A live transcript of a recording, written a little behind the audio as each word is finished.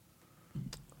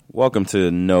Welcome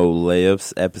to No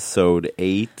Layups, episode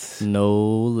 8.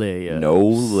 No layups. No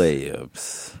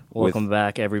Layups. Welcome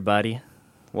back, everybody.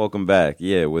 Welcome back,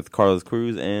 with Carlos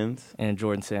Cruz and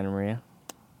Jordan Santa Maria.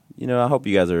 I hope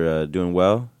you guys are doing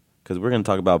well, because we're going to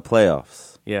talk about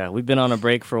playoffs. Yeah, we've been on a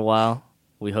break for a while.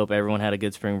 We hope everyone had a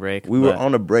good spring break. We were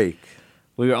on a break.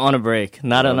 We were on a break.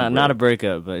 Not a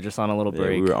breakup, but just on a little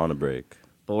break. Yeah, we were on a break.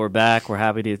 But we're back. We're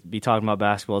happy to be talking about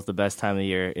basketball. It's the best time of the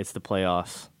year. It's the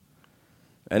playoffs.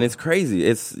 And it's crazy.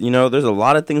 It's, there's a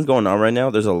lot of things going on right now.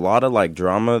 There's a lot of,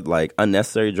 drama,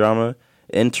 unnecessary drama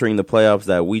entering the playoffs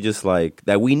that we just,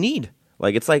 that we need.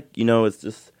 It's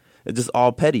just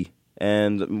all petty.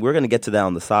 And we're going to get to that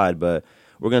on the side, but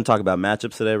we're going to talk about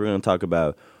matchups today. We're going to talk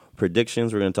about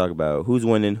predictions. We're going to talk about who's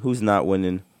winning, who's not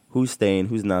winning, who's staying,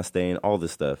 who's not staying, all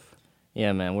this stuff.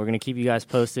 Yeah, man. We're going to keep you guys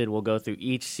posted. We'll go through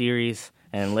each series,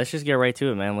 and let's just get right to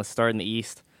it, man. Let's start in the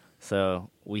East. So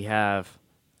we have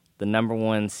the number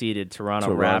one seeded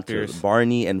Toronto Raptors.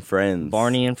 Barney and friends.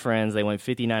 They went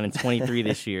 59-23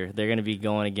 this year. They're going to be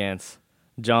going against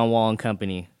John Wall and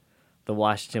company, the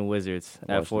Washington Wizards,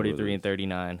 at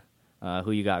 43-39. Who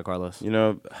you got, Carlos?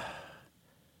 Man,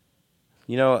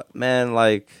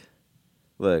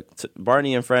 look,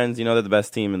 Barney and friends, they're the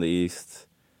best team in the East.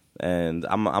 And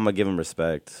I'm going to give them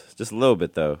respect. Just a little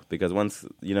bit, though, because once,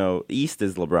 East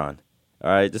is LeBron.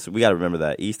 All right? We got to remember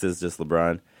that. East is just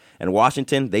LeBron. And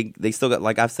Washington, they still got,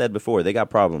 like I've said before, they got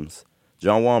problems.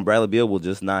 John Wall and Bradley Beal will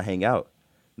just not hang out.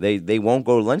 They won't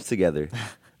go to lunch together.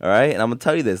 All right? And I'm going to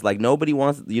tell you this. Nobody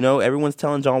wants, everyone's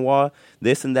telling John Wall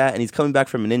this and that, and he's coming back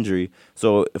from an injury.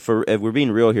 So if we're being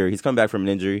real here, he's coming back from an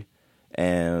injury,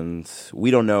 and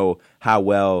we don't know how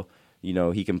well,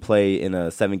 he can play in a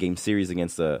 7-game series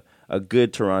against a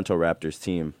good Toronto Raptors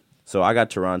team. So I got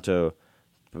Toronto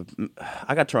in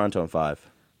 5.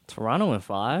 Toronto in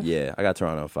 5? Yeah, I got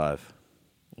Toronto in 5.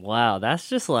 Wow, that's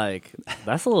just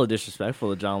that's a little disrespectful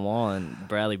to John Wall and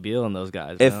Bradley Beal and those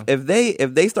guys. If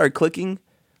they start clicking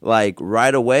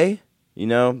right away,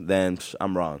 then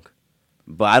I'm wrong.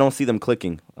 But I don't see them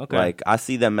clicking. Okay. I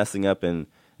see them messing up and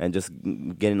just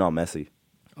getting all messy.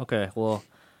 Okay, well,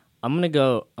 I'm gonna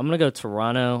go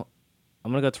Toronto.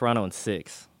 I'm gonna go Toronto in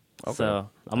 6. Okay. So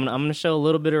I'm gonna show a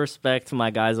little bit of respect to my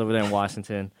guys over there in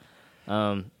Washington.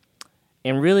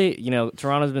 And really,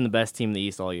 Toronto's been the best team in the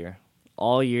East all year.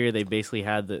 All year, they basically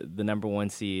had the number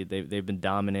one seed. They've been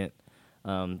dominant.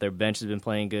 Their bench has been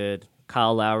playing good.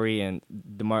 Kyle Lowry and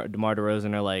DeMar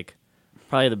DeRozan are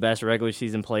probably the best regular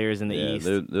season players in the East.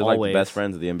 They're always. the best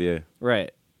friends of the NBA. Right.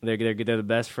 They're the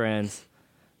best friends.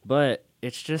 But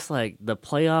it's just the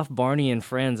playoff Barney and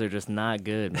friends are just not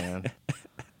good, man.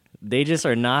 They just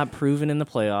are not proven in the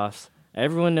playoffs.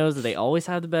 Everyone knows that they always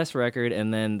have the best record,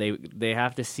 and then they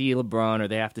have to see LeBron, or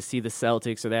they have to see the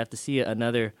Celtics, or they have to see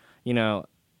another,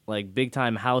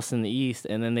 big-time house in the East,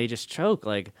 and then they just choke.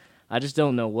 I just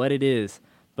don't know what it is,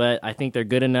 but I think they're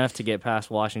good enough to get past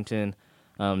Washington.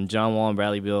 John Wall and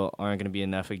Bradley Beal aren't going to be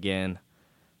enough again.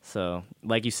 So,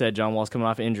 like you said, John Wall's coming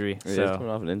off injury. Yeah, so he's coming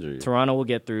off an injury. Toronto will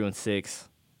get through in 6,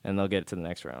 and they'll get to the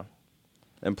next round.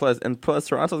 And plus,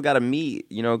 Toronto's got to meet,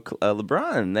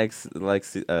 LeBron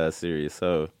next series.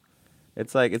 So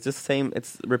it's just same.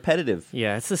 It's repetitive.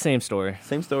 Yeah, it's the same story.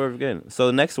 Same story again. So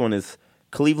the next one is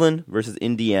Cleveland versus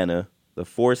Indiana, the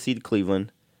 4-seed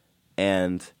Cleveland,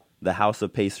 and the House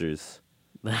of Pacers.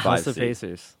 The House of 5-seed.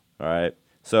 Pacers. All right.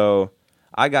 So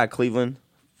I got Cleveland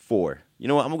 4. You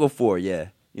know what? I'm gonna go 4. Yeah.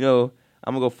 I'm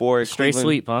gonna go 4. Straight Cleveland,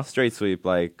 sweep, huh? Straight sweep.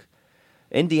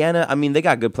 Indiana. I mean, they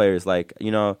got good players.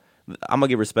 I'm going to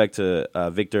give respect to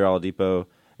Victor Oladipo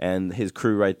and his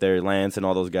crew right there, Lance and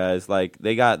all those guys.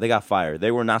 They got fire.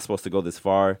 They were not supposed to go this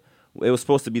far. It was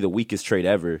supposed to be the weakest trade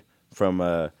ever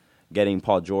from getting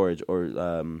Paul George or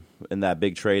in that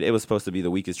big trade. It was supposed to be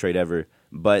the weakest trade ever,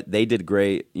 but they did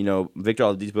great. Victor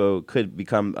Oladipo could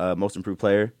become most improved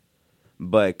player,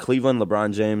 but Cleveland,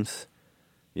 LeBron James,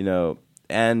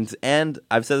 and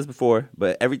I've said this before,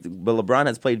 but LeBron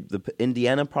has played the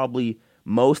Indiana probably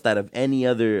most out of any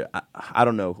other, I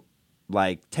don't know,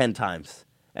 10 times.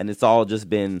 And it's all just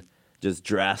been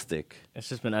drastic. It's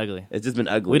just been ugly.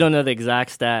 We We don't know the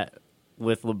exact stat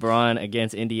with LeBron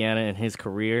against Indiana in his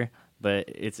career, but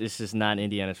it's just not in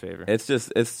Indiana's favor.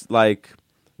 It's like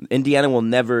Indiana will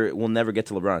never get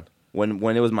to LeBron.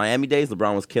 When it was Miami days,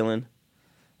 LeBron was killing.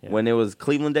 Yeah. When it was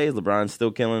Cleveland days, LeBron's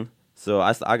still killing. So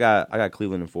I got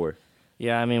Cleveland in 4.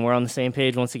 Yeah, I mean, we're on the same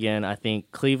page once again. I think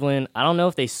Cleveland, I don't know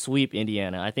if they sweep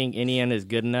Indiana. I think Indiana is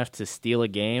good enough to steal a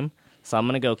game, so I'm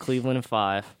going to go Cleveland in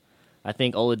 5. I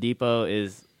think Oladipo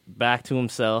is back to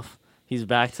himself. He's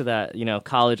back to that,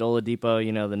 college Oladipo,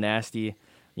 the nasty,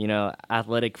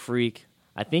 athletic freak.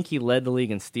 I think he led the league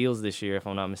in steals this year, if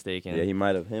I'm not mistaken. Yeah, he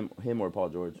might have him or Paul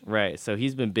George. Right, so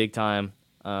he's been big time.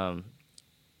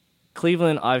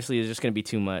 Cleveland obviously is just going to be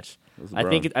too much. I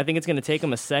think it's going to take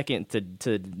them a second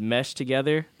to mesh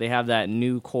together. They have that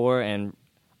new core, and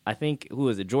I think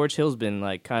George Hill's been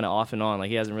like kind of off and on. Like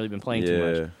he hasn't really been playing too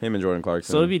much. Yeah, him and Jordan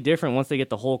Clarkson. So it'll be different once they get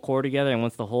the whole core together, and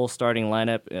once the whole starting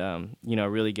lineup,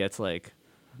 really gets like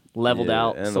leveled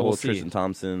out. And so the whole we'll see. Tristan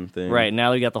Thompson thing. Right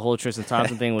now we got the whole Tristan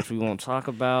Thompson thing, which we won't talk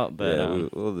about.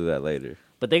 But we'll do that later.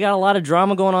 But they got a lot of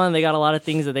drama going on. They got a lot of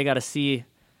things that they got to see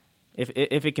if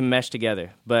it can mesh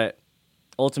together. But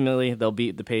ultimately, they'll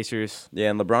beat the Pacers. Yeah,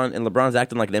 and LeBron's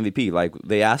acting like an MVP. Like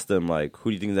they asked him, like, who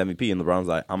do you think is MVP? And LeBron's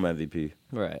like, I'm an MVP.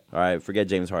 Right. All right, forget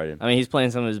James Harden. I mean, he's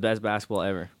playing some of his best basketball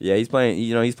ever. Yeah, he's playing.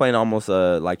 He's playing almost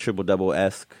like triple double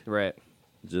esque. Right.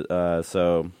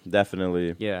 So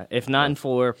definitely. Yeah, if not in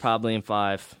 4, probably in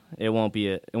 5. It won't be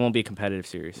a competitive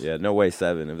series. Yeah, no way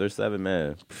 7. If there's 7,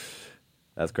 man,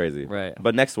 that's crazy. Right.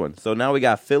 But next one. So now we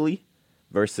got Philly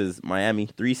versus Miami.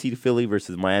 3 seed Philly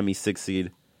versus Miami 6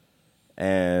 seed.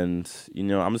 And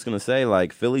I'm just gonna say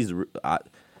like Philly's.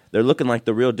 They're looking like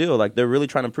the real deal. Like they're really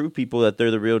trying to prove people that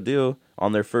they're the real deal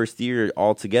on their first year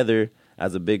all together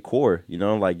as a big core.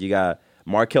 Like you got.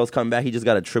 Markel's coming back. He just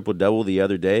got a triple-double the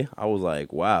other day. I was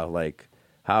like, wow, like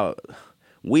how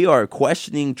we are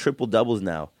questioning triple-doubles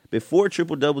now. Before,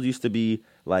 triple-doubles used to be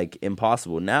like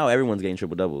impossible. Now everyone's getting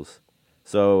triple-doubles.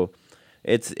 So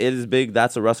it is big.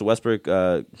 That's a Russell Westbrook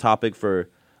topic for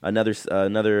another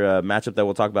matchup that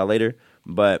we'll talk about later.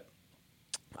 But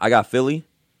I got Philly.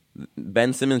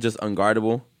 Ben Simmons just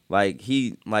unguardable. Like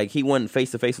he went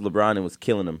face-to-face with LeBron and was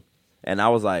killing him. And I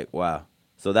was like, wow.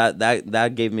 So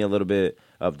that gave me a little bit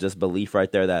of just belief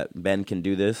right there that Ben can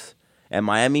do this. And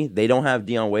Miami, they don't have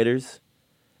Dion Waiters.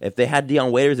 If they had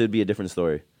Dion Waiters, it would be a different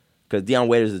story. Because Dion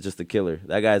Waiters is just a killer.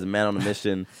 That guy's a man on a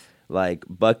mission, like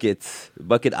Bucket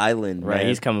Island. Right, man.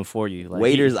 He's coming for you. Like,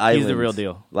 Waiters Island. He's the real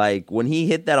deal. Like when he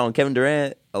hit that on Kevin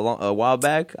Durant a while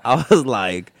back, I was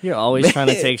like, you're always trying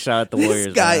to take shot at the Warriors.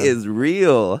 This guy man. is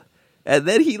real. And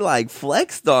then he like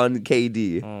flexed on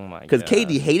KD. Oh my god. Because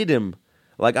KD hated him.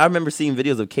 Like, I remember seeing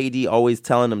videos of KD always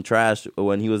telling him trash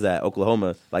when he was at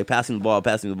Oklahoma, like, passing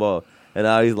the ball. And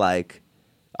now he's like,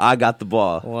 I got the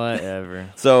ball. Whatever.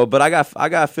 So, but I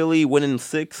got Philly winning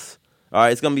 6. All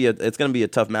right, it's gonna be a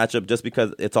tough matchup just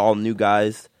because it's all new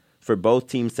guys for both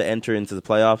teams to enter into the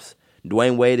playoffs.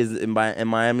 Dwayne Wade is in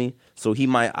Miami, so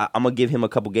I'm gonna give him a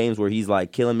couple games where he's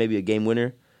like killing, maybe a game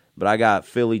winner. But I got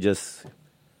Philly just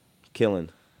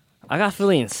killing. I got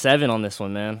Philly in 7 on this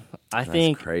one, man. That's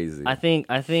crazy. I think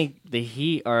the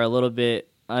Heat are a little bit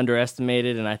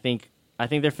underestimated, and I think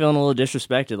they're feeling a little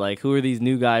disrespected. Like, who are these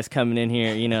new guys coming in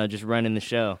here, just running the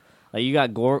show? Like, you got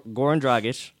Goran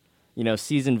Dragic,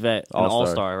 seasoned vet, an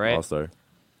all-star, right? All-star.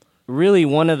 Really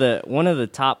one of the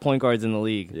top point guards in the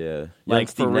league. Yeah. Like,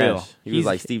 Steve for Nash. real. He was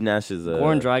like Steve Nash's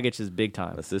Goran Dragic is big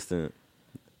time. assistant.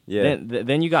 Yeah.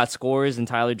 Then you got scorers and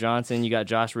Tyler Johnson. You got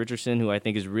Josh Richardson, who I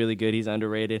think is really good. He's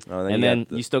underrated. Oh, and then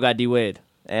you still got D Wade.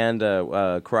 And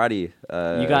karate.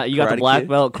 You got the black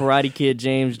belt karate kid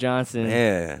James Johnson.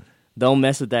 Man. Don't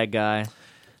mess with that guy.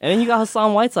 And then you got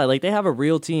Hassan Whiteside. Like, they have a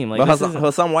real team. Like, but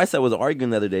Hassan Whiteside was arguing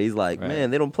the other day. He's like, right.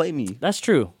 Man, they don't play me. That's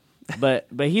true. But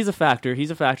he's a factor.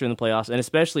 He's a factor in the playoffs. And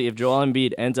especially if Joel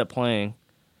Embiid ends up playing,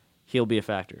 he'll be a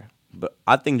factor. But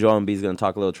I think Joel Embiid's going to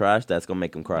talk a little trash. That's going to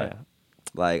make him cry. Yeah.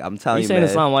 Like, I'm telling you, saying man.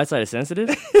 Hassan Whiteside is sensitive?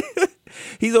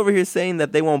 He's over here saying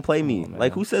that they won't play me.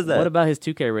 Like, who says that? What about his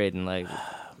 2K rating? Like,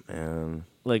 man.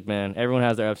 Look, man, everyone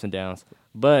has their ups and downs.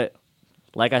 But,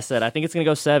 like I said, I think it's going to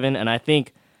go 7. And I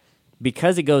think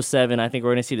because it goes 7, I think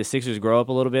we're going to see the Sixers grow up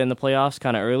a little bit in the playoffs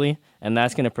kind of early. And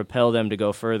that's going to propel them to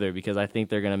go further because I think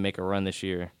they're going to make a run this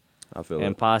year. I feel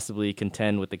and possibly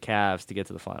contend with the Cavs to get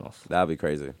to the finals. That'd be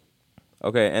crazy.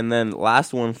 Okay, and then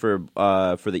last one for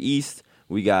the East.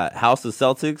 We got House of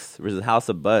Celtics versus House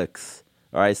of Bucks.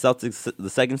 All right, Celtics the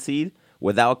 2nd seed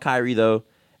without Kyrie though,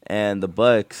 and the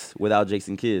Bucks without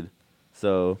Jason Kidd.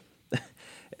 So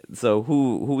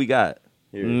who we got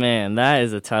here? Man, that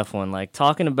is a tough one. Like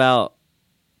talking about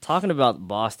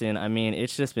Boston. I mean,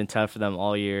 it's just been tough for them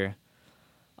all year.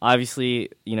 Obviously,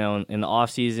 in the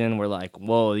offseason, we're like,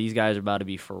 whoa, these guys are about to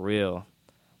be for real.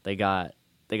 They got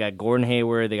Gordon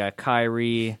Hayward, they got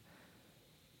Kyrie.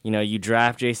 You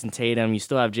draft Jason Tatum. You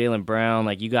still have Jaylen Brown.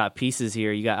 Like, you got pieces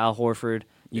here. You got Al Horford.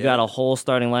 You got a whole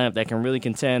starting lineup that can really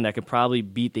contend, that could probably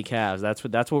beat the Cavs.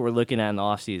 That's what we're looking at in the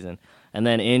offseason. And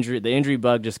then the injury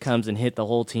bug just comes and hit the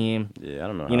whole team. Yeah, I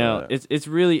don't know. It's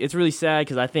really sad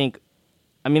because they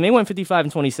went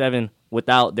 55-27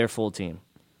 without their full team.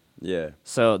 Yeah.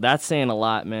 So that's saying a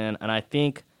lot, man. And I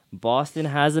think Boston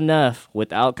has enough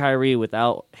without Kyrie,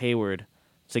 without Hayward,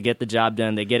 to get the job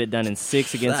done. They get it done in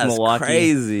 6 against That's Milwaukee.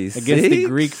 crazy. Against the 6?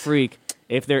 Greek Freak.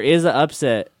 If there is an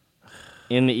upset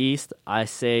in the East, I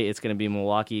say it's going to be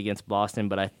Milwaukee against Boston,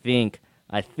 but I think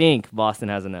Boston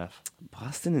has enough.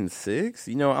 Boston in 6?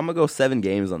 I'm going to go 7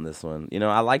 games on this one.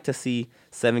 I like to see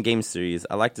 7-game series.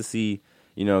 I like to see,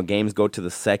 games go to the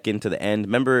second, to the end.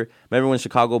 Remember when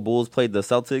Chicago Bulls played the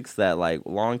Celtics that,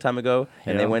 long time ago?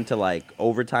 And they went to,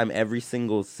 overtime every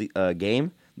single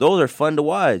game? Those are fun to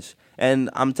watch. And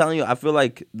I'm telling you, I feel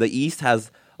like the East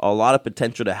has a lot of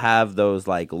potential to have those,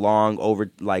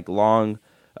 long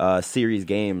series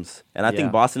games. And I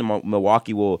think Boston and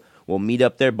Milwaukee will meet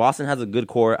up there. Boston has a good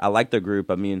core. I like their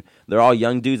group. I mean, they're all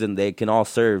young dudes and they can all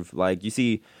serve. You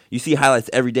see highlights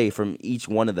every day from each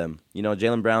one of them.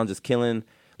 Jaylen Brown just killing.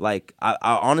 I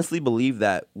honestly believe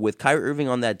that with Kyrie Irving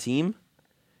on that team,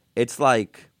 it's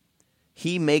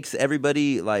he makes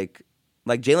everybody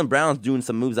Jaylen Brown's doing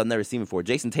some moves I've never seen before.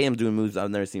 Jason Tatum's doing moves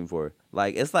I've never seen before.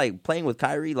 It's playing with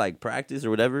Kyrie, practice or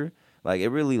whatever.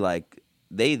 It really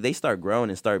they start growing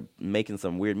and start making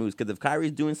some weird moves. Because if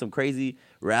Kyrie's doing some crazy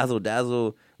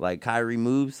razzle-dazzle, Kyrie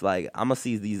moves, I'm going to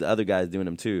see these other guys doing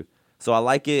them too. So I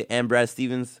like it. And Brad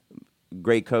Stevens,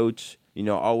 great coach,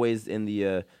 always in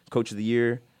the Coach of the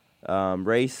Year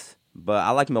race. But I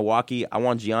like Milwaukee. I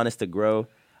want Giannis to grow.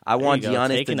 I want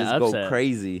Giannis to just go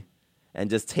crazy and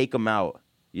just take him out.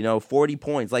 40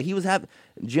 points.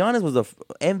 Giannis was a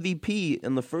MVP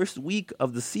in the first week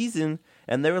of the season,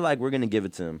 and they were like, we're going to give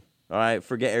it to him. All right,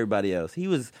 forget everybody else. He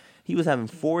was having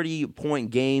 40-point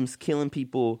games, killing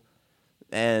people,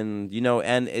 and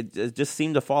and it just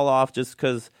seemed to fall off just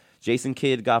because Jason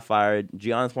Kidd got fired.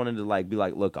 Giannis wanted to be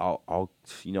like, look, I'll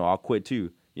quit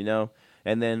too,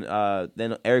 And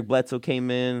then Eric Bledsoe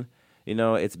came in.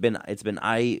 It's been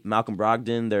Malcolm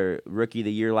Brogdon, their rookie of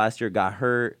the year last year, got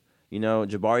hurt.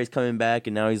 Jabari's coming back,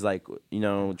 and now he's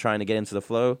trying to get into the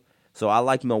flow. So I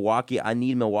like Milwaukee. I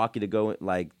need Milwaukee to go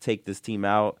take this team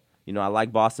out. I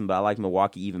like Boston, but I like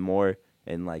Milwaukee even more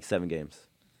in 7 games.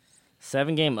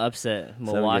 7-game upset,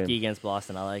 Milwaukee against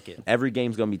Boston. I like it. Every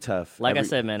game's gonna be tough. I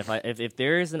said, man, if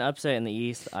there is an upset in the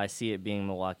East, I see it being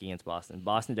Milwaukee against Boston.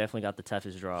 Boston definitely got the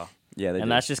toughest draw. Yeah,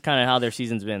 and that's just kind of how their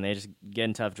season's been. They just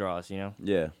getting tough draws,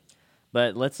 Yeah.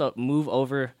 But let's move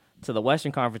over to the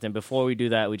Western Conference, and before we do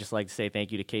that, we just like to say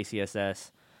thank you to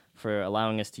KCSS for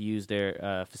allowing us to use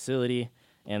their facility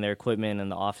and their equipment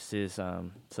and the offices.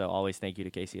 So always thank you to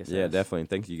KCSS. Yeah, definitely.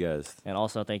 Thank you guys. And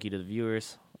also thank you to the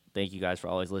viewers. Thank you guys for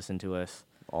always listening to us.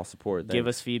 All support. Thanks. Give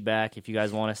us feedback. If you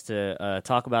guys want us to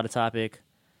talk about a topic,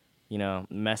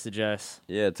 message us.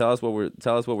 Yeah, tell us what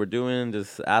we're doing.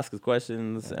 Just ask us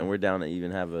questions, and we're down to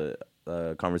even have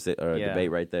a conversation or a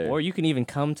debate right there. Or you can even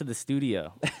come to the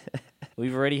studio.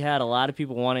 We've already had a lot of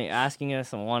people asking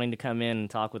us and wanting to come in and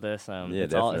talk with us.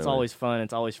 It's always fun.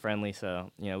 It's always friendly. So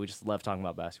we just love talking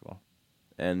about basketball.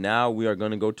 And now we are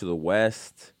going to go to the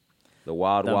West, the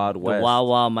Wild West, the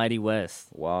Wild Mighty West,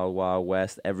 Wild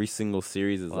West. Every single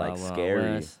series is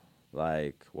scary, West.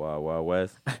 Wild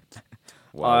West.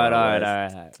 All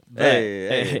right.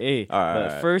 Hey. All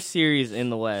right. First series in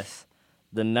the West,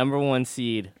 the number 1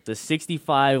 seed, the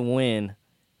 65-win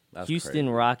Houston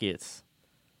Rockets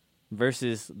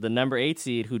versus the number 8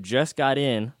 seed who just got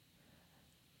in,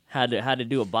 had to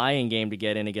do a buy-in game to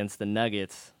get in against the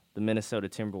Nuggets, the Minnesota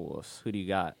Timberwolves. Who do you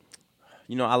got?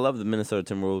 I love the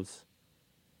Minnesota Timberwolves,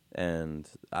 and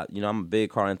I'm a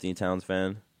big Karl Anthony Towns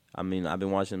fan. I mean, I've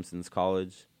been watching him since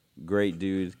college. Great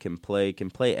dude, can play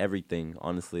everything.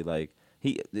 Honestly,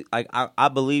 I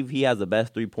believe he has the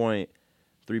best three-point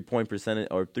percentage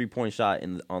or 3-point shot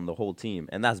on the whole team,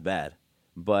 and that's bad.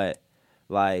 But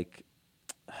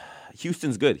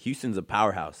Houston's good. Houston's a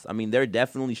powerhouse. I mean, they're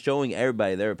definitely showing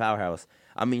everybody they're a powerhouse.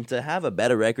 I mean, to have a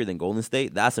better record than Golden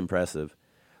State, that's impressive.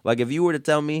 If you were to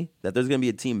tell me that there's gonna be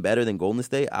a team better than Golden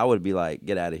State, I would be like,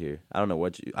 get out of here. I don't know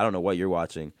what you're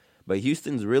watching. But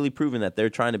Houston's really proven that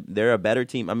they're a better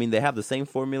team. I mean, they have the same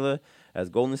formula as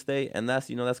Golden State, and that's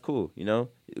cool. It's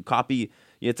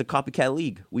a copycat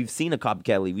league. We've seen a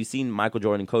copycat league. We've seen Michael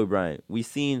Jordan, Kobe Bryant. We've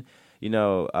seen,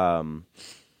 the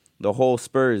whole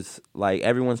Spurs.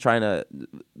 Everyone's trying to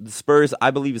the Spurs.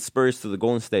 I believe it's Spurs to the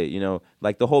Golden State.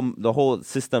 The whole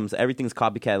systems. Everything's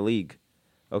copycat league.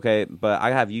 Okay, but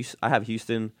I have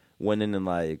Houston winning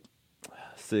in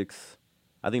 6.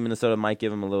 I think Minnesota might give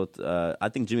them a little. I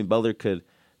think Jimmy Butler could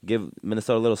give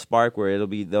Minnesota a little spark where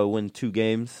they'll win 2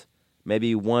 games,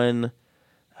 maybe one.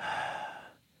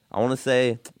 I want to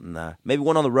say maybe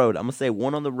one on the road. I'm gonna say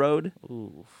one on the road.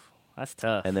 Ooh, that's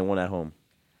tough. And then one at home.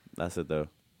 That's it though.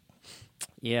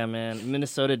 Yeah, man.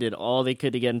 Minnesota did all they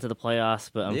could to get into the playoffs,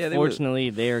 but Yeah, unfortunately,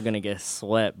 they are going to get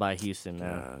swept by Houston,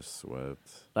 man. Gosh, swept.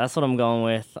 That's what I'm going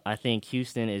with. I think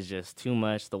Houston is just too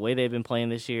much. The way they've been playing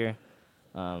this year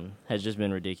has just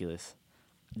been ridiculous.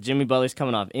 Jimmy Butler's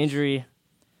coming off injury.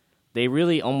 They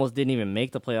really almost didn't even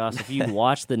make the playoffs. If you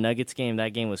watched the Nuggets game,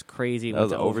 that game was crazy. It went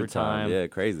to overtime. Yeah,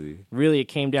 crazy. Really, it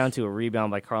came down to a rebound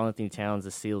by Karl-Anthony Towns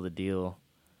to seal the deal.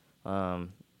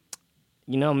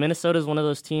 Minnesota's one of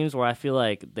those teams where I feel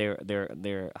like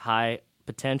they're high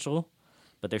potential,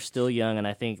 but they're still young, and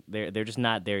I think they're just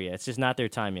not there yet. It's just not their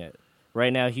time yet.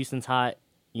 Right now, Houston's hot.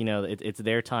 It's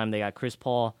their time. They got Chris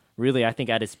Paul. Really, I think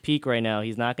at his peak right now,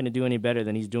 he's not going to do any better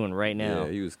than he's doing right now.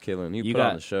 Yeah, he was killing. He put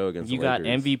on the show against the Lakers. You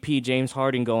got MVP James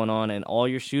Harden going on, and all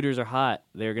your shooters are hot.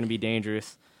 They're going to be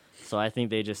dangerous. So I think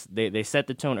they set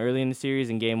the tone early in the series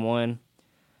in Game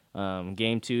 1.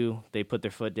 Game 2, they put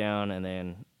their foot down, and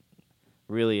then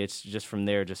really it's just from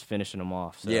there just finishing them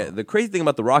off. So. Yeah, the crazy thing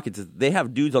about the Rockets is they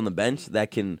have dudes on the bench that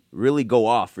can really go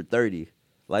off for 30.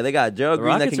 Like, they got Gerald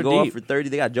Green that can go off for 30.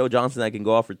 They got Joe Johnson that can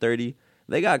go off for 30.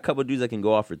 They got a couple dudes that can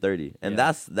go off for 30. And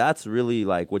that's really,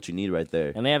 like, what you need right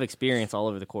there. And they have experience all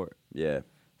over the court. Yeah.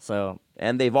 So.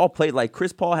 And they've all played. Like,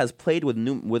 Chris Paul has played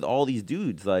with all these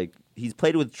dudes. Like, he's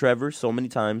played with Trevor so many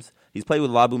times. He's played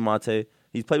with Labu Mate.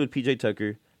 He's played with P.J.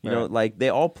 Tucker. You know, like, they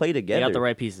all play together. They got the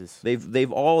right pieces.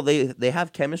 They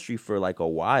have chemistry for, like, a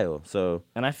while. So.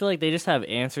 And I feel like they just have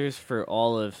answers for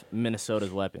all of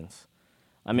Minnesota's weapons.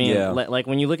 I mean, like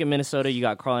when you look at Minnesota, you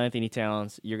got Karl-Anthony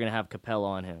Towns. You're going to have Capella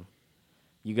on him.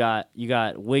 You got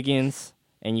Wiggins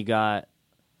and you got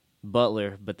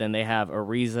Butler, but then they have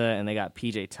Ariza and they got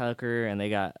P.J. Tucker and they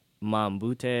got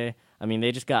Mambute. I mean,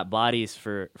 they just got bodies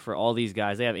for all these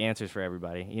guys. They have answers for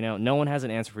everybody. You know, no one has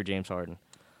an answer for James Harden.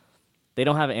 They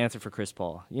don't have an answer for Chris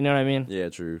Paul. You know what I mean? Yeah,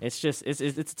 true. It's just it's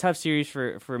a tough series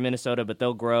for Minnesota, but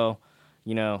they'll grow.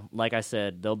 You know, like I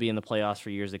said, they'll be in the playoffs for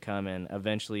years to come, and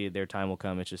eventually their time will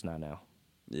come. It's just not now.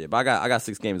 Yeah, but I got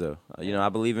 6 games, though. You know, I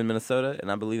believe in Minnesota,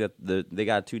 and I believe that they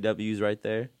got 2 W's right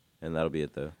there, and that'll be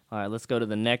it, though. All right, let's go to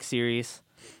the next series.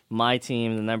 My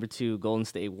team, the number 2 Golden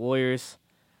State Warriors,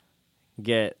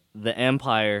 get the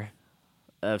Empire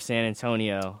of San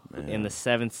Antonio in the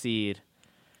 7th seed.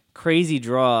 Crazy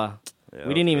draw. Yeah,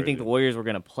 we didn't even think the Warriors were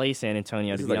going to play San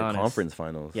Antonio, to be honest. This is like a conference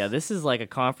finals. Yeah, this is like a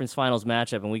conference finals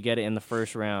matchup, and we get it in the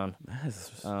first round.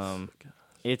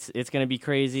 It's going to be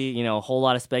crazy. You know, a whole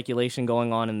lot of speculation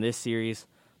going on in this series.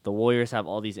 The Warriors have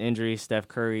all these injuries. Steph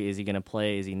Curry, is he going to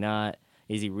play? Is he not?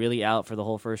 Is he really out for the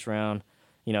whole first round?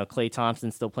 You know, Klay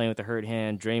Thompson's still playing with a hurt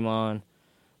hand. Draymond,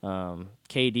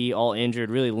 KD, all injured,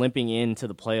 really limping into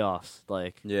the playoffs.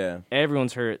 Like,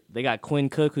 everyone's hurt. They got Quinn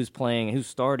Cook, who's playing, who's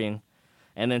starting.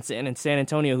 And then San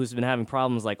Antonio, who's been having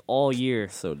problems like all year.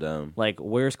 So dumb. Like,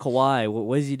 where's Kawhi?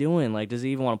 What is he doing? Like, does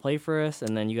he even want to play for us?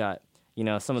 And then you got, you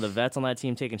know, some of the vets on that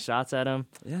team taking shots at him.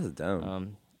 Yeah, it's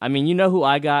dumb. I mean, you know who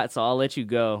I got, so I'll let you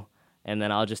go, and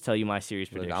then I'll just tell you my series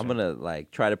prediction. I'm gonna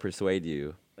like try to persuade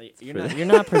you. You're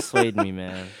not persuading me,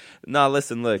 man. No,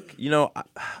 listen, look. You know,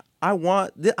 I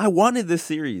wanted this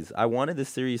series. I wanted this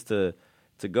series to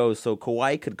go so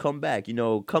Kawhi could come back. You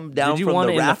know, come down. Did you from want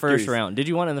the it in rafters. the first round? Did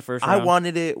you want it in the first round?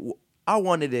 I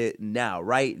wanted it now,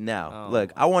 right now. Oh.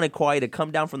 Look, I wanted Kawhi to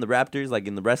come down from the Raptors, like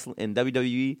in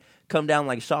WWE, come down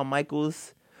like Shawn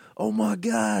Michaels. Oh my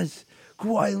gosh,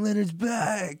 Kawhi Leonard's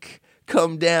back.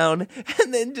 Come down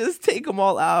and then just take them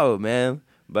all out, man.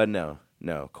 But no,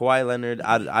 Kawhi Leonard.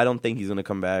 I don't think he's gonna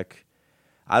come back.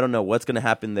 I don't know what's gonna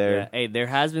happen there. Yeah, hey, there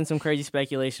has been some crazy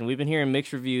speculation. We've been hearing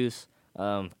mixed reviews.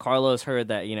 Carlos heard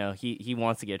that, you know, he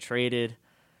wants to get traded.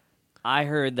 I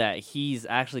heard that he's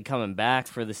actually coming back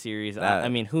for the series. I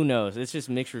mean, who knows? It's just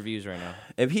mixed reviews right now.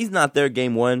 If he's not there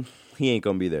game 1, he ain't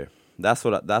gonna be there. That's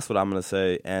what I'm gonna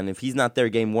say. And if he's not there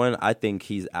game 1, I think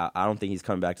he's out. I don't think he's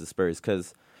coming back to Spurs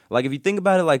because, like, if you think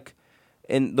about it, like,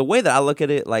 and the way that I look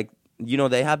at it, like, you know,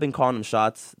 they have been calling him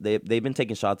shots. They've been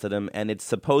taking shots at him, and it's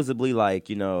supposedly like,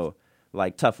 you know,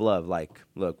 like tough love. Like,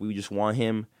 look, we just want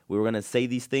him. We were going to say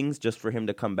these things just for him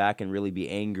to come back and really be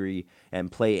angry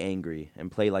and play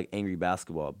like angry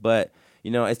basketball. But,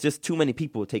 you know, it's just too many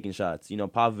people taking shots. You know,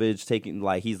 Popovich taking,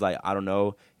 like, he's like, I don't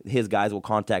know, his guys will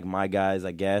contact my guys,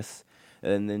 I guess.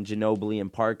 And then Ginobili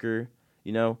and Parker,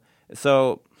 you know.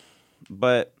 So,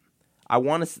 but I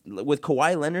want to, with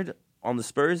Kawhi Leonard on the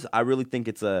Spurs, I really think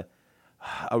it's a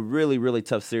really, really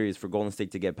tough series for Golden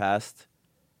State to get past.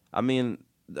 I mean,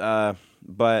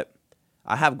 but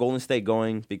I have Golden State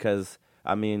going because,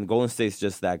 I mean, Golden State's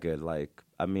just that good. Like,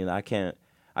 I mean, I can't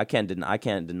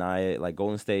deny it. Like,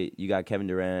 Golden State, you got Kevin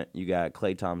Durant, you got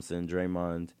Klay Thompson,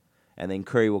 Draymond, and then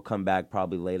Curry will come back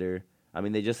probably later. I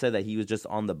mean, they just said that he was just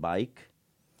on the bike.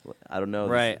 I don't know.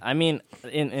 Right. I mean,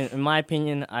 in my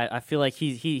opinion, I feel like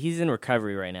he's in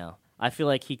recovery right now. I feel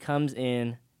like he comes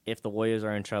in if the Warriors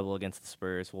are in trouble against the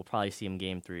Spurs. We'll probably see him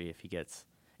game 3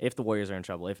 if the Warriors are in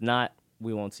trouble. If not,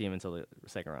 we won't see him until the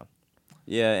second round.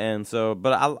 Yeah, and so,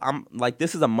 but I'm like,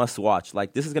 this is a must watch.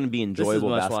 Like, this is going to be enjoyable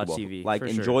basketball. TV, like,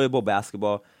 enjoyable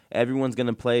basketball. Everyone's going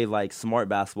to play, like, smart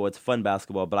basketball. It's fun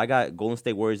basketball. But I got Golden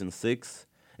State Warriors in 6.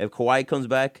 If Kawhi comes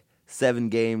back, 7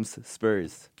 games,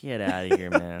 Spurs. Get out of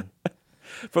here, man.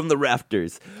 From the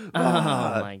rafters. Oh,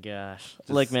 my gosh.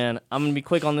 Look, man, I'm going to be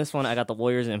quick on this one. I got the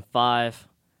Warriors in 5.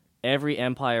 Every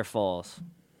empire falls.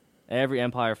 Every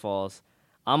empire falls.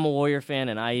 I'm a Warrior fan,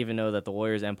 and I even know that the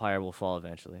Warriors' empire will fall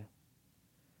eventually.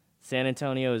 San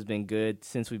Antonio has been good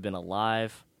since we've been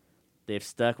alive. They've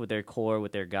stuck with their core,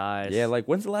 with their guys. Yeah, like,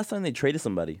 when's the last time they traded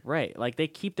somebody? Right. Like, they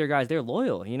keep their guys. They're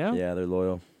loyal, you know? Yeah, they're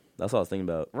loyal. That's what I was thinking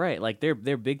about. Right. Like, they're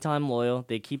big-time loyal.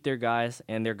 They keep their guys,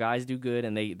 and their guys do good,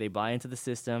 and they buy into the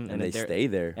system. And they stay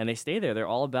there. And they stay there. They're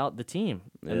all about the team.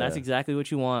 And Yeah. that's exactly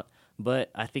what you want. But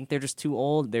I think they're just too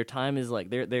old. Their time is, like,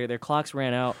 their clocks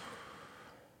ran out.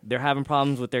 They're having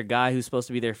problems with their guy who's supposed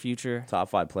to be their future. Top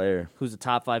 5 player. Who's a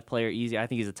top 5 player easy. I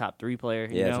think he's a top 3 player.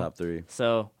 You Yeah, know? top 3.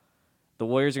 So the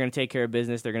Warriors are going to take care of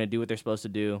business. They're going to do what they're supposed to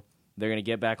do. They're going to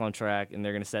get back on track, and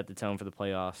they're going to set the tone for the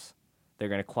playoffs. They're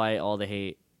going to quiet all the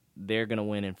hate. They're going to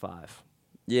win in 5.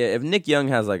 Yeah, if Nick Young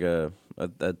has like a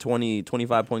 20,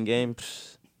 25-point game,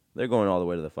 they're going all the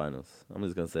way to the finals. I'm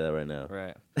just going to say that right now.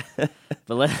 Right.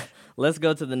 But let's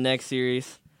go to the next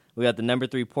series. We got the number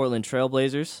 3 Portland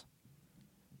Trailblazers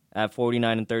at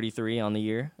 49-33 on the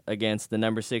year against the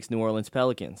number 6 New Orleans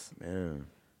Pelicans.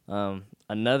 Man.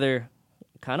 Another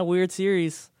kind of weird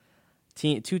series.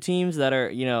 Two teams that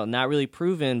are, not really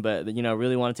proven, but,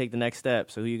 really want to take the next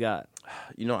step. So who you got?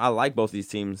 I like both these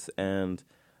teams, and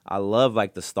I love,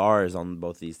 like, the stars on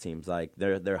both these teams. Like,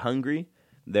 they're hungry,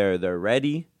 they're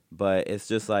ready, but it's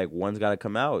just, like, one's got to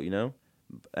come out,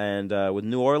 And with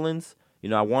New Orleans,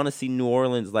 I want to see New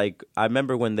Orleans, like, I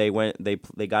remember when they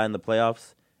got in the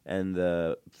playoffs, and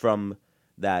from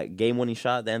that game-winning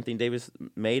shot that Anthony Davis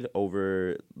made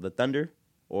over the Thunder,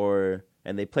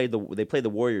 and they played the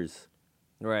Warriors,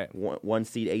 right? 1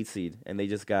 seed, 8 seed, and they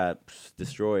just got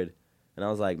destroyed. And I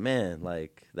was like, man,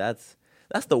 like that's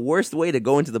the worst way to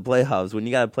go into the playoffs when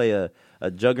you got to play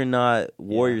a juggernaut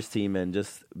Warriors team and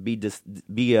just be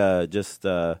what's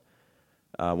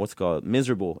it called,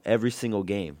 miserable every single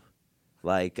game.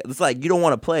 Like, it's like you don't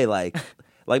want to play like.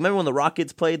 Like, remember when the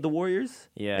Rockets played the Warriors?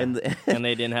 Yeah, and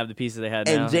they didn't have the pieces they had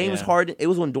and now. James Harden, it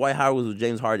was when Dwight Howard was with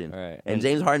James Harden. Right. And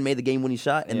James Harden made the game-winning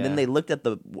shot, and then they looked at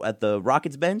the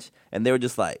Rockets bench, and they were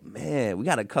just like, man, we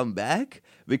got to come back?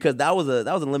 Because that was an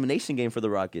elimination game for the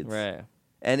Rockets. Right.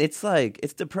 And it's like,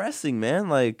 it's depressing, man.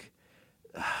 Like,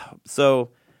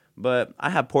 so, but I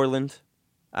have Portland.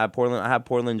 I have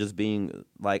Portland just being,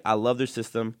 like, I love their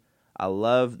system. I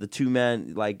love the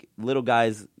two-man, like, little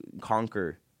guys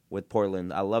conquer with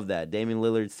Portland. I love that. Damian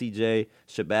Lillard, CJ,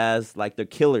 Shabazz, like, they're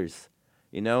killers.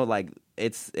 Like,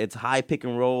 it's high pick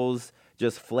and rolls,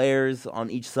 just flares on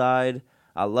each side.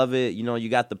 I love it. You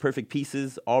got the perfect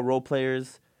pieces, all role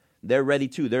players. They're ready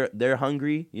too. They're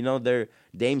hungry.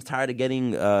 Dame's tired of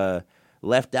getting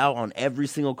left out on every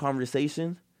single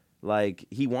conversation. Like,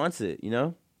 he wants it,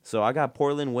 So I got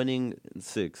Portland winning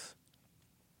 6.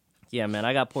 Yeah, man,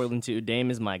 I got Portland too. Dame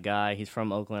is my guy. He's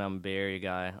from Oakland. I'm a Bay Area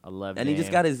guy. I love Dame. And he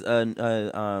just got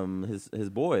his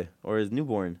boy or his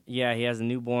newborn. Yeah, he has a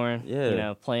newborn.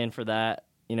 Yeah. Playing for that.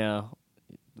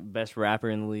 Best rapper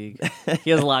in the league.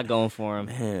 He has a lot going for him.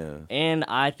 Man. And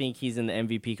I think he's in the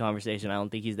MVP conversation. I don't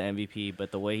think he's the MVP,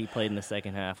 but the way he played in the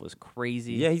second half was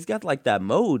crazy. Yeah, he's got like that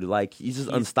mode. Like, he's just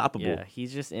unstoppable. Yeah,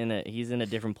 he's just in a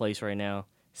different place right now.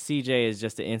 CJ is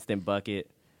just an instant bucket.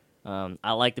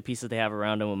 I like the pieces they have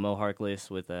around him with Mo Harkless,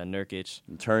 with Nurkic,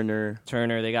 Turner.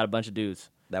 They got a bunch of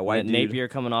dudes. That white dude. Napier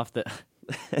coming off the.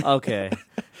 Okay,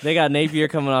 they got Napier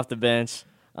coming off the bench.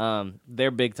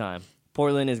 They're big time.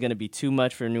 Portland is going to be too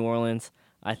much for New Orleans.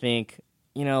 I think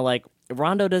like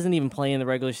Rondo doesn't even play in the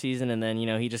regular season, and then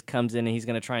he just comes in and he's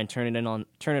going to try and turn it on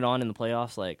in the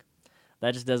playoffs. Like,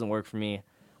 that just doesn't work for me.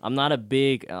 I'm not a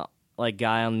big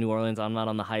guy on New Orleans. I'm not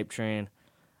on the hype train.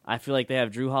 I feel like they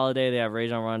have Drew Holiday, they have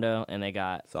Rajon Rondo, and they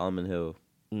got Solomon Hill.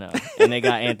 No, and they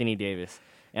got Anthony Davis.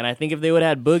 And I think if they would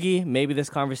have had Boogie, maybe this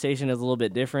conversation is a little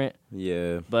bit different.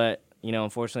 Yeah. But,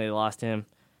 unfortunately they lost him.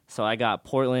 So I got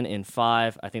Portland in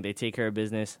 5. I think they take care of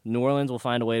business. New Orleans will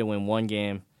find a way to win one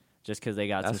game just because they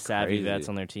got some savvy vets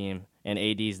on their team. And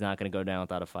AD's not going to go down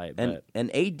without a fight.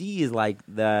 And AD is like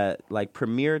that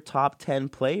premier top 10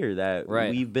 player that right.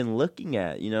 we've been looking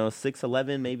at.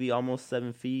 6'11", maybe almost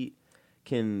 7 feet.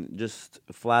 can just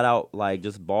flat out like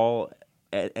just ball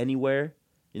anywhere.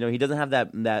 You know, he doesn't have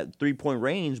that 3-point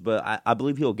range, but I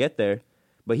believe he'll get there.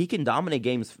 But he can dominate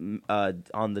games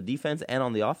on the defense and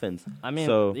on the offense. I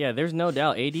mean, yeah, there's no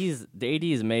doubt. The AD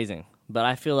is amazing. But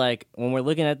I feel like when we're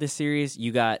looking at this series,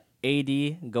 you got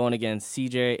AD going against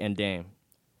CJ and Dame.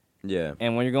 Yeah.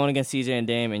 And when you're going against CJ and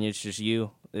Dame and it's just you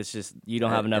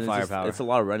don't have enough firepower. It's a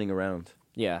lot of running around.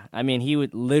 Yeah. I mean, he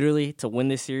would literally, to win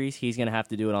this series, he's going to have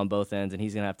to do it on both ends, and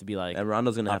he's going to have to be like And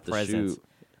Rondo's going to have to shoot.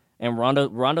 And Rondo's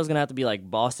going to have to be like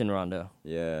Boston Rondo.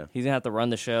 Yeah. He's going to have to run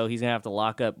the show. He's going to have to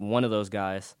lock up one of those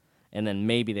guys, and then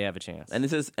maybe they have a chance.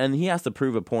 And he has to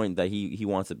prove a point that he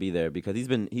wants to be there because he's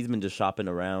been just shopping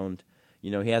around. You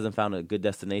know, he hasn't found a good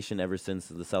destination ever since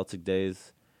the Celtic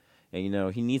days. And, you know,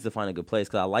 he needs to find a good place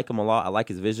because I like him a lot. I like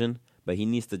his vision, but he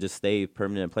needs to just stay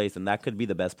permanent in place, and that could be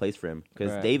the best place for him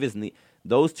because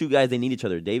those two guys, they need each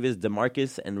other. Davis,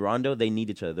 DeMarcus, and Rondo, they need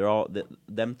each other. They're all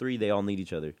them three. They all need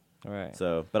each other. All right.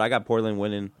 So, but I got Portland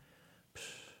winning.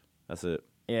 That's it.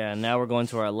 Yeah, and now we're going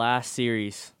to our last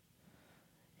series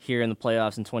here in the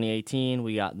playoffs in 2018.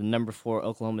 We got the number 4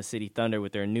 Oklahoma City Thunder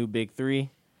with their new big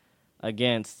three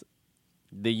against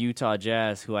the Utah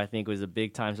Jazz, who I think was a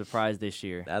big-time surprise this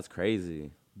year. That's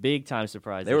crazy. Big-time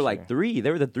surprise They were this like year. 3.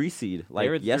 They were the 3 seed They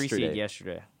were the yesterday. 3 seed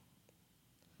yesterday.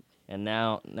 And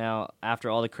now, after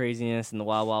all the craziness in the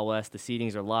Wild Wild West, the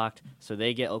seedings are locked, so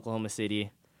they get Oklahoma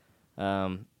City.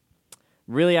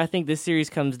 Really, I think this series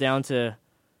comes down to,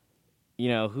 you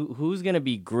know, who's gonna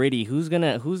be gritty, who's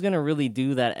gonna really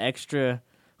do that extra,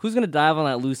 who's gonna dive on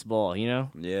that loose ball, you know?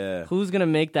 Yeah. Who's gonna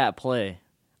make that play?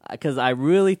 Because I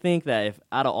really think that if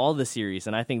out of all the series,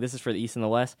 and I think this is for the East and the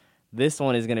West, this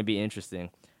one is gonna be interesting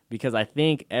because I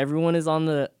think everyone is on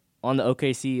the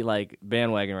OKC like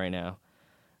bandwagon right now.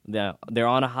 They're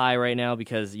on a high right now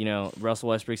because, you know, Russell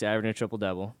Westbrook's averaging a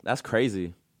triple-double. That's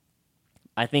crazy.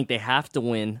 I think they have to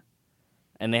win,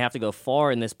 and they have to go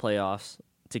far in this playoffs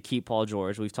to keep Paul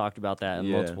George. We've talked about that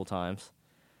multiple times.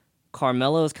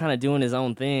 Carmelo is kind of doing his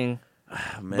own thing.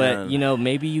 Man. But, you know,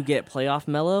 maybe you get playoff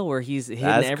Melo where he's hitting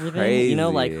everything. Crazy. You know,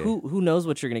 like, who knows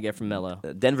what you're going to get from Melo?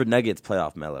 Denver Nuggets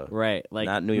playoff Melo. Right. Like,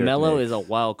 not New York Melo Knicks. is a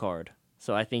wild card.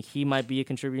 So I think he might be a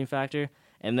contributing factor.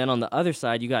 And then on the other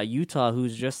side, you got Utah,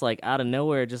 who's just, like, out of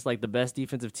nowhere, just, like, the best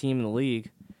defensive team in the league.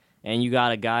 And you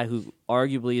got a guy who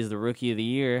arguably is the Rookie of the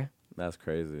Year. That's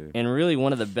crazy. And really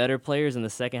one of the better players in the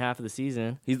second half of the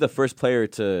season. He's the first player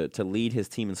to lead his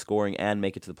team in scoring and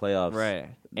make it to the playoffs. Right.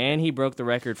 And he broke the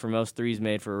record for most threes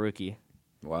made for a rookie.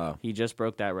 Wow. He just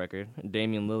broke that record.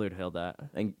 Damian Lillard held that.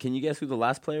 And can you guess who the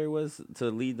last player was to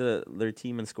lead their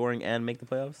team in scoring and make the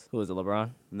playoffs? Who was it, LeBron?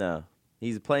 No.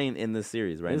 He's playing in this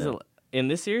series right now. In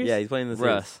this series? Yeah, he's playing in this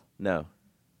Russ. series. No.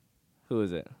 Who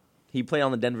is it? He played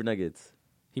on the Denver Nuggets.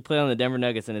 He played on the Denver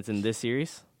Nuggets, and it's in this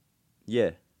series?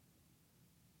 Yeah.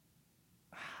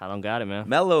 I don't got it, man.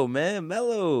 Melo, man.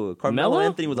 Melo. Carmelo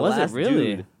Anthony was the last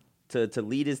really? dude to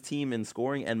lead his team in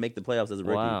scoring and make the playoffs as a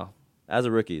rookie. Wow. As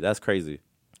a rookie. That's crazy.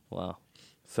 Wow.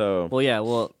 So. Well, yeah,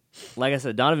 like I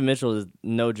said, Donovan Mitchell is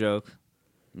no joke.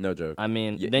 No joke. I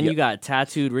mean, you got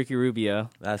tattooed Ricky Rubio.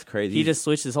 That's crazy. He just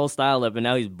switched his whole style up, and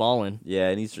now he's balling. Yeah,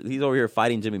 and he's over here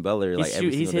fighting Jimmy Butler every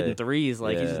single He's hitting day. threes,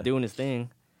 like he's just doing his thing.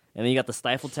 And then you got the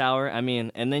Stifle Tower. I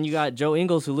mean, and then you got Joe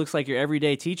Ingles, who looks like your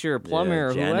everyday teacher or plumber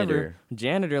or whoever.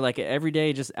 Janitor, like an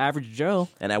everyday, just average Joe.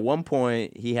 And at one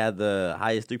point, he had the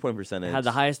highest 3-point percentage. Had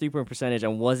the highest 3-point percentage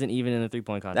and wasn't even in the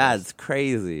 3-point contest. That's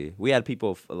crazy. We had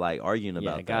people arguing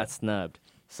about that. Yeah, got snubbed.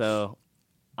 So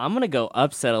I'm going to go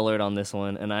upset alert on this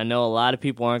one. And I know a lot of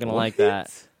people aren't going to like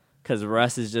that because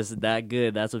Russ is just that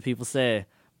good. That's what people say.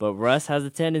 But Russ has a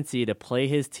tendency to play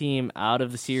his team out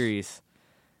of the series.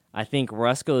 I think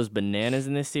Russ goes bananas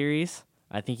in this series.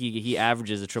 I think he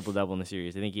averages a triple-double in the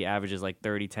series. I think he averages like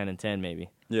 30, 10, and 10 maybe.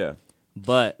 Yeah.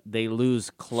 But they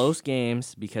lose close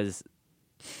games because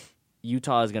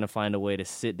Utah is going to find a way to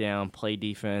sit down, play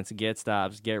defense, get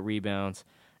stops, get rebounds.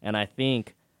 And I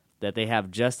think that they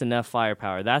have just enough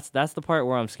firepower. That's the part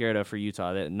where I'm scared of for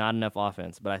Utah, that not enough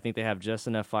offense. But I think they have just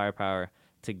enough firepower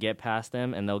to get past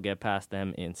them, and they'll get past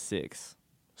them in 6.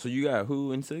 So you got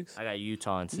who in 6? I got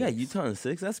Utah in 6. You got Utah in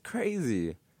 6? That's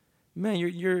crazy. Man,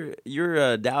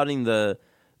 you're doubting the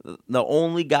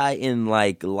only guy in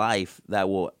like life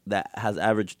that has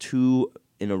averaged 2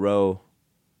 in a row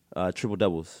triple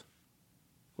doubles.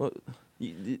 Well,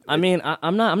 I mean,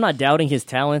 I'm not doubting his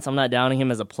talents. I'm not doubting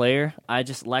him as a player. I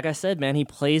just, like I said, man, he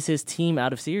plays his team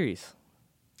out of series.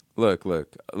 Look.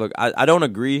 I don't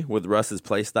agree with Russ's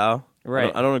play style.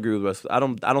 Right. I don't agree with Russ. I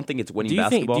don't think it's winning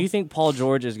basketball. Do you think Paul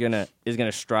George is gonna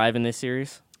strive in this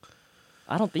series?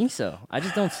 I don't think so. I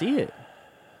just don't see it.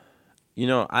 You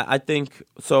know, I think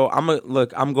so.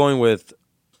 I'm going with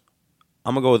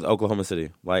Oklahoma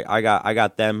City. Like I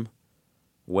got them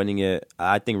winning it.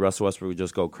 I think Russell Westbrook would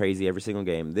just go crazy every single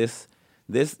game. This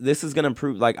is gonna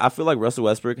prove. Like I feel like Russell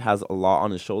Westbrook has a lot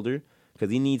on his shoulder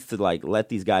because he needs to like let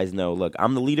these guys know. Look,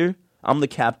 I'm the leader. I'm the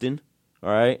captain. All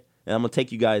right, and I'm gonna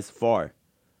take you guys far.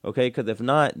 Okay, because if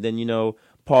not, then you know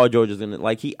Paul George is gonna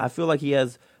I feel like he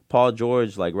has Paul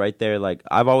George like right there. Like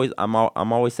I'm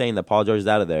always saying that Paul George is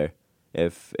out of there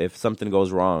if something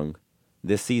goes wrong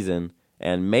this season,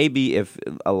 and maybe if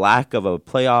a lack of a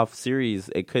playoff series,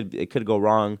 it could go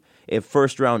wrong. If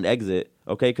first round exit,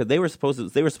 okay, because they were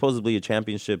supposedly a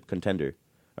championship contender,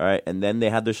 all right, and then they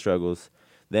had their struggles.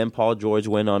 Then Paul George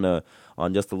went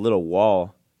on just a little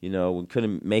wall, you know,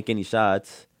 couldn't make any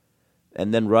shots.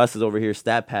 And then Russ is over here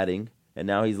stat padding, and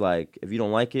now he's like, if you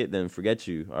don't like it, then forget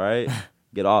you, all right?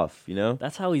 Get off, you know?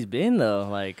 That's how he's been, though.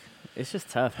 Like, it's just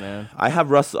tough, man. I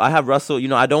have Russell, you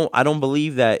know, I don't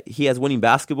believe that he has winning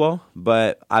basketball,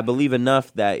 but I believe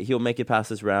enough that he'll make it past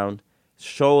this round,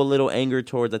 show a little anger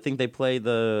towards, I think they play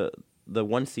the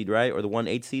 1 seed, right? Or the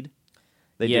 1-8 seed?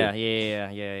 They do. Yeah.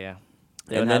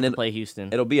 They would have to play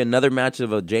Houston. It'll be another match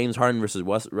of a James Harden versus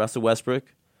Russell Westbrook.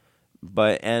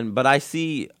 But I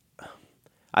see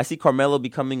Carmelo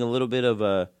becoming a little bit of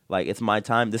a like it's my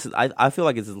time. I feel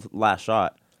like it's his last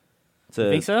shot. You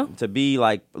think so? To be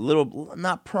like a little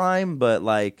not prime, but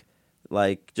like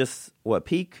just what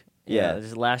peak? Yeah,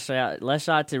 just last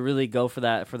shot to really go for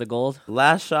the gold.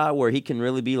 Last shot where he can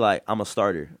really be like I'm a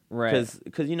starter, right?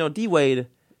 Because you know D Wade,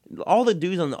 all the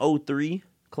dudes on the 03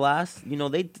 class, you know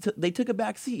they took a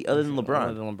back seat other than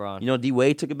LeBron. You know D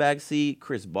Wade took a back seat.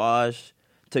 Chris Bosh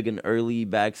took an early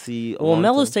backseat. Well,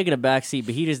 Melo's taking a backseat,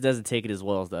 but he just doesn't take it as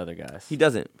well as the other guys. He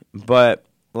doesn't. But,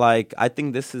 like, I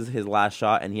think this is his last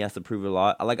shot, and he has to prove a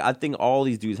lot. Like, I think all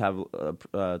these dudes have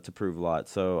to prove a lot.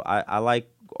 So, I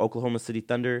like Oklahoma City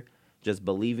Thunder just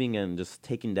believing and just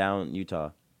taking down Utah.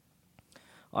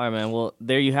 All right, man. Well,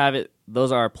 there you have it.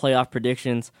 Those are our playoff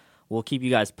predictions. We'll keep you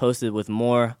guys posted with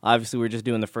more. Obviously, we're just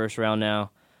doing the first round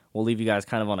now. We'll leave you guys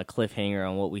kind of on a cliffhanger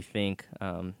on what we think.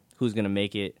 Who's going to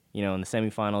make it, you know, in the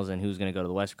semifinals and who's going to go to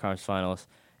the Western Conference Finals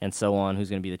and so on, who's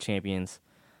going to be the champions.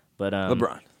 But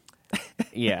LeBron.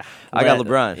 Yeah. I got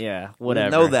LeBron. Yeah, whatever.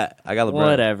 You know that. I got LeBron.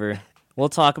 Whatever. We'll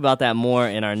talk about that more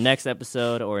in our next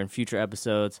episode or in future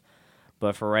episodes.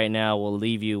 But for right now, we'll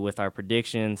leave you with our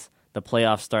predictions. The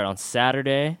playoffs start on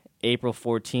Saturday, April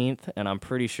 14th, and I'm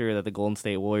pretty sure that the Golden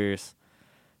State Warriors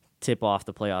tip off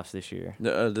the playoffs this year.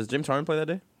 Does James Harden play that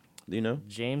day? Do you know?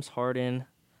 James Harden.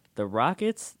 The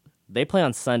Rockets... They play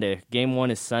on Sunday. Game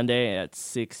 1 is Sunday at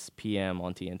 6 p.m.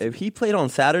 on TNT. If he played on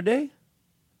Saturday,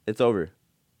 it's over.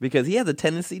 Because he has a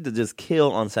tendency to just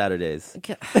kill on Saturdays.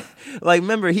 Like,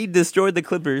 remember, he destroyed the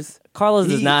Clippers. Carlos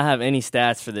does not have any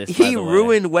stats for this, He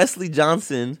ruined Wesley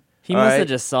Johnson. He must have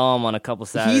just saw him on a couple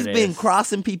Saturdays. He's been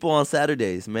crossing people on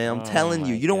Saturdays, man. I'm telling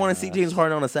you. You don't want to see James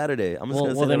Harden on a Saturday. I'm just going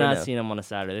to say well, they're that not right seeing him on a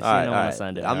Saturday. They're seeing him on a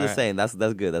Sunday. I'm just saying, that's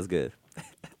good. That's good.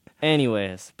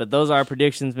 Anyways, but those are our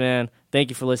predictions, man. Thank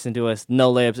you for listening to us.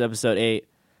 No Layups, episode 8.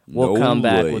 We'll come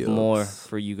back with more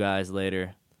for you guys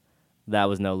later. That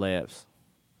was No Layups.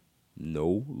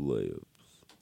 No Layups.